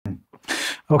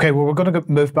Okay, well, we're going to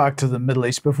move back to the Middle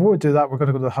East. Before we do that, we're going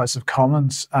to go to the House of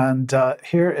Commons. And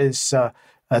here is a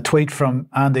tweet from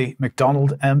Andy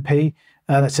MacDonald, MP.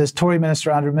 And it says, Tory Minister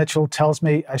Andrew Mitchell tells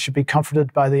me I should be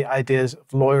comforted by the ideas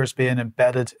of lawyers being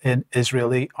embedded in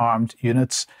Israeli armed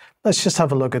units. Let's just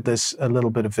have a look at this, a little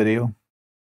bit of video.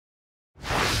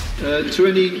 To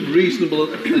any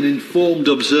reasonable and informed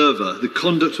observer, the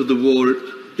conduct of the war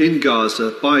in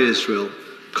Gaza by Israel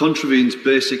contravenes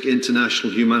basic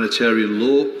international humanitarian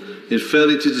law in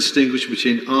failing to distinguish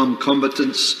between armed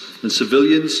combatants and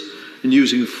civilians, and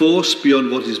using force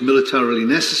beyond what is militarily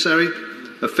necessary,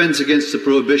 offends against the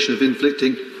prohibition of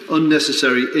inflicting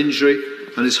unnecessary injury,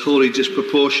 and is wholly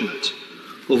disproportionate.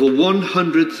 Over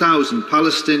 100,000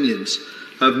 Palestinians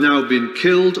have now been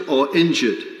killed or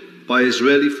injured by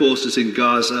Israeli forces in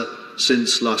Gaza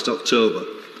since last October.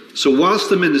 So whilst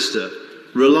the Minister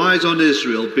relies on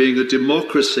Israel being a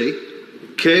democracy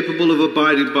capable of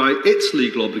abiding by its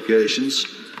legal obligations,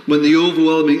 when the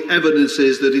overwhelming evidence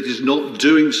is that it is not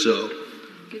doing so,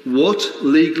 what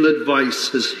legal advice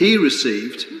has he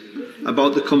received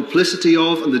about the complicity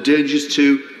of and the dangers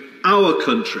to our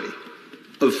country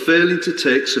of failing to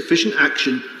take sufficient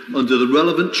action under the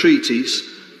relevant treaties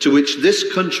to which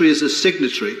this country is a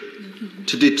signatory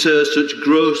to deter such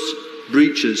gross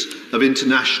breaches of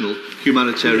international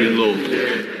humanitarian law?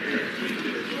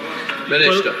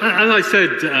 Minister. Well, as I said,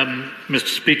 Mr.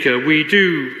 Speaker, we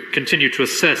do continue to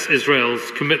assess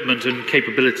Israel's commitment and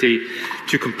capability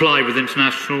to comply with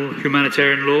international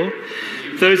humanitarian law.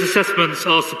 Those assessments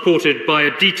are supported by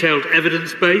a detailed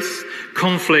evidence base,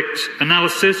 conflict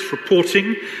analysis,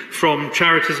 reporting from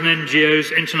charities and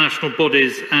NGOs, international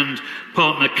bodies and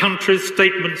partner countries,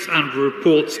 statements and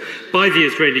reports by the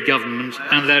Israeli government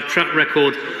and their track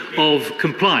record of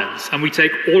compliance. And we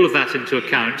take all of that into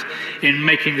account in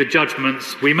making the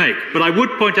judgments we make. But I would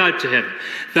point out to him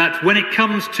that when it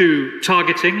comes to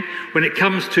targeting, when it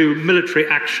comes to military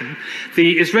action,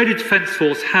 the Israeli Defense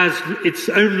Force has its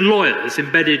own lawyers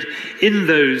embedded in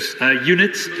those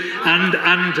units, and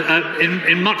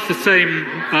in much the same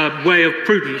way of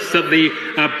prudence that the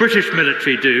British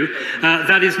military do.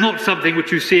 That is not something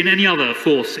which you see in any other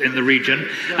force in the region,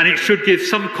 and it should give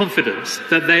some confidence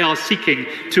that they are seeking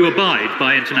to abide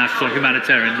by international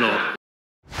humanitarian law.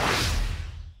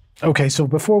 Okay, so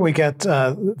before we get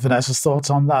Vanessa's thoughts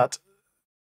on that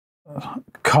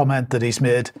comment that he's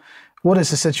made, what is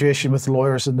the situation with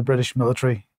lawyers in the British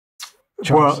military?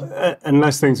 Charles? Well,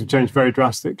 unless things have changed very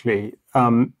drastically,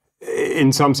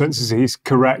 in some senses he's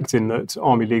correct in that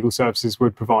Army Legal Services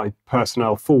would provide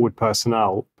personnel, forward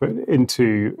personnel, but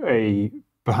into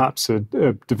perhaps a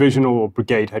divisional or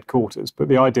brigade headquarters. But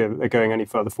the idea that they're going any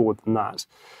further forward than that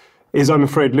is, I'm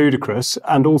afraid, ludicrous,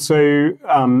 and also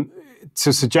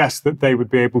to suggest that they would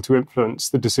be able to influence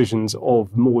the decisions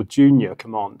of more junior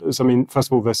commanders. I mean, first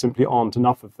of all, there simply aren't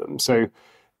enough of them. So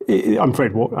I'm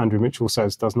afraid what Andrew Mitchell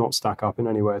says does not stack up in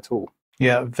any way at all.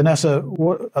 Yeah, Vanessa,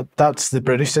 that's the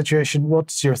British situation.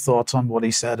 What's your thoughts on what he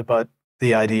said about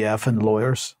the IDF and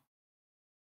lawyers?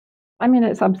 I mean,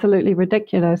 it's absolutely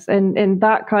ridiculous. In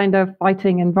that kind of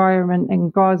fighting environment in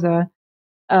Gaza,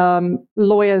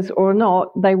 lawyers or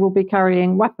not, they will be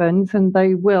carrying weapons and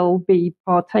they will be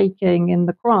partaking in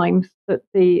the crimes that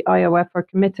the IOF are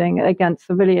committing against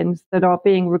civilians that are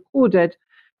being recorded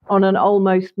on an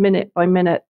almost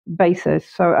minute-by-minute basis.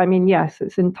 So, I mean, yes,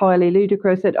 it's entirely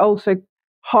ludicrous. It also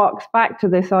harks back to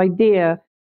this idea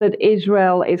that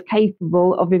Israel is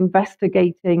capable of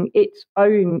investigating its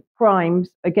own crimes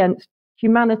against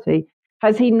humanity.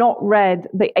 Has he not read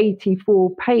the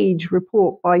 84-page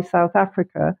report by South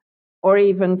Africa, or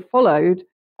even followed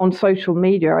on social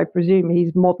media? I presume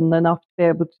he's modern enough to be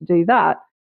able to do that.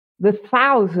 The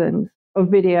thousands of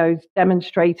videos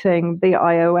demonstrating the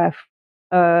IOF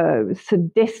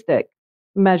sadistic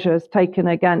measures taken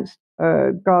against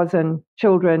Gazan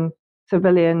children,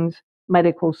 civilians,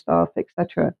 medical staff,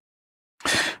 etc.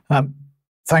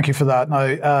 Thank you for that.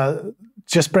 Now,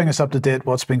 just bring us up to date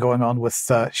what's been going on with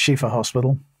Shifa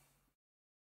Hospital.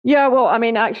 Yeah, well, I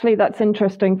mean, actually, that's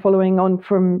interesting following on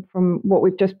from what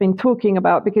we've just been talking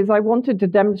about, because I wanted to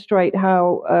demonstrate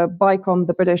how BICOM,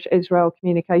 the British Israel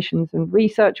Communications and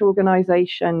Research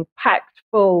Organization, packed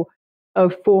full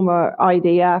of former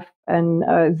IDF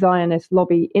and Zionist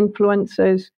lobby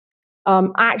influencers,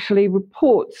 actually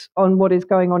reports on what is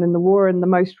going on in the war. And the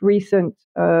most recent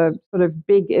sort of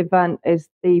big event is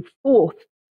the fourth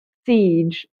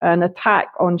siege and attack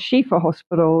on Shifa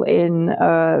Hospital in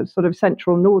sort of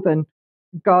central northern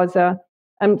Gaza.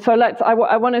 And so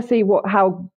I want to see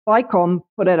how BICOM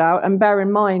put it out. And bear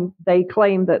in mind, they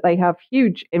claim that they have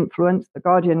huge influence. The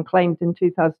Guardian claimed in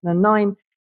 2009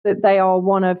 that they are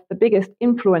one of the biggest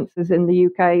influences in the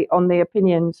UK on the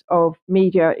opinions of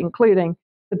media, including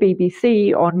the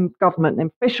BBC, on government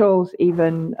officials,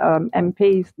 even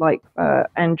MPs like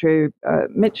Andrew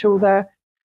Mitchell there.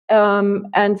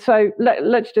 And so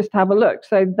let's just have a look.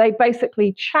 So they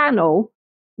basically channel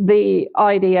the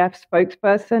IDF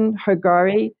spokesperson,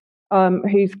 Hogari,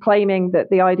 who's claiming that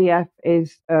the IDF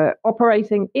is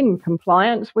operating in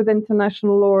compliance with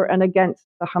international law and against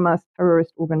the Hamas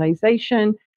terrorist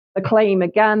organization. The claim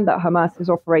again that Hamas is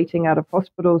operating out of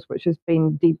hospitals, which has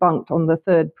been debunked on the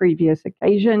third previous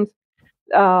occasions,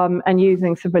 and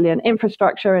using civilian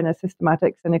infrastructure in a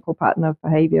systematic, cynical pattern of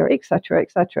behavior, et cetera,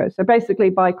 et cetera. So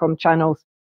basically, BICOM channels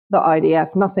the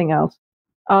IDF, nothing else.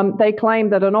 They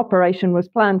claim that an operation was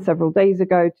planned several days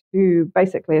ago to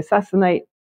basically assassinate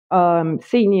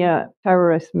senior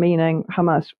terrorists, meaning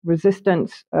Hamas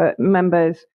resistance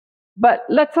members. But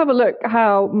let's have a look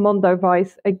how Mondo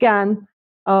Vice, again,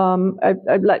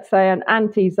 let's say an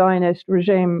anti-Zionist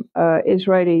regime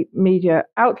Israeli media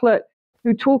outlet,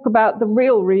 who talk about the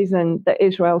real reason that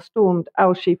Israel stormed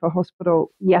Al-Shifa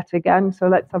Hospital yet again. So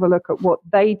let's have a look at what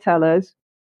they tell us,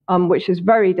 which is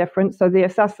very different. So the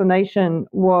assassination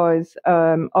was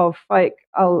of Faik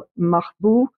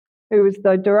al-Mahbou, who was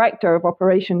the director of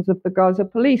operations of the Gaza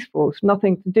police force,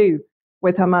 nothing to do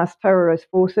with Hamas terrorist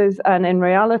forces. And in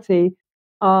reality,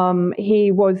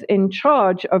 he was in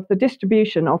charge of the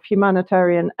distribution of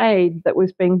humanitarian aid that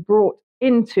was being brought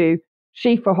into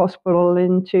Shifa Hospital,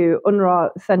 into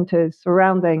UNRWA centers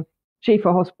surrounding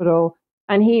Shifa Hospital.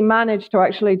 And he managed to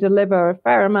actually deliver a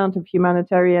fair amount of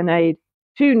humanitarian aid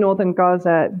to northern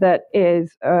Gaza that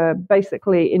is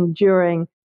basically enduring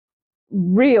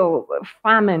real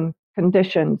famine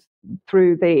conditions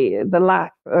through the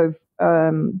lack of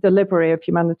delivery of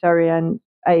humanitarian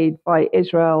aid by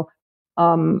Israel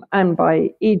and by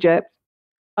Egypt.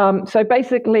 So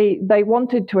basically, they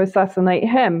wanted to assassinate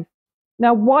him.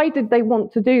 Now, why did they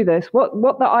want to do this? What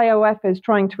the IOF is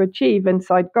trying to achieve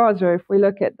inside Gaza, if we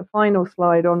look at the final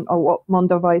slide on what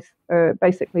Mondo Vice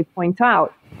basically point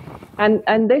out,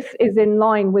 and this is in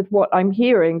line with what I'm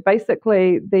hearing.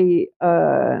 Basically, the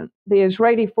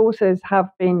Israeli forces have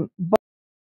been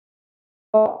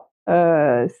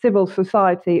civil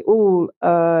society, all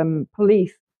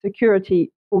police,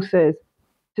 security forces.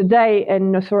 Today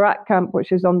in Nusrat camp,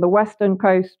 which is on the western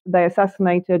coast, they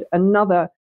assassinated another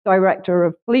director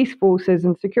of police forces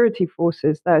and security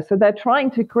forces there. So they're trying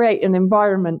to create an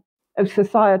environment of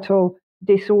societal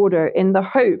disorder in the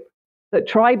hope that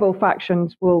tribal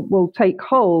factions will take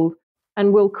hold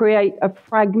and will create a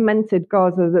fragmented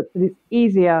Gaza that is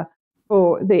easier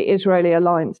for the Israeli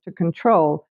alliance to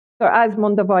control. So as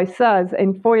Mondavai says,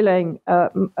 in foiling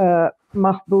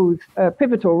Mahbou's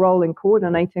pivotal role in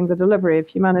coordinating the delivery of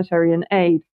humanitarian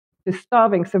aid to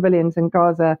starving civilians in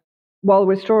Gaza, while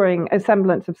restoring a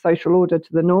semblance of social order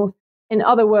to the north. In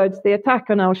other words, the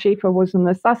attack on Al-Shifa was an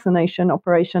assassination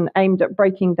operation aimed at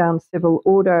breaking down civil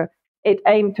order. It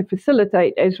aimed to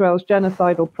facilitate Israel's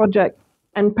genocidal project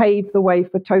and pave the way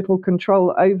for total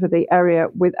control over the area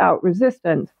without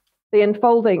resistance. The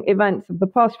unfolding events of the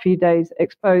past few days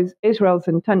expose Israel's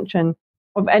intention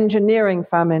of engineering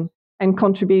famine and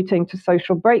contributing to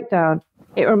social breakdown.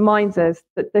 It reminds us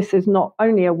that this is not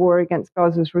only a war against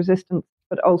Gaza's resistance,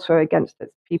 but also against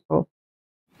its people.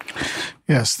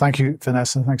 Yes, thank you,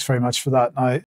 Vanessa. Thanks very much for that. Now,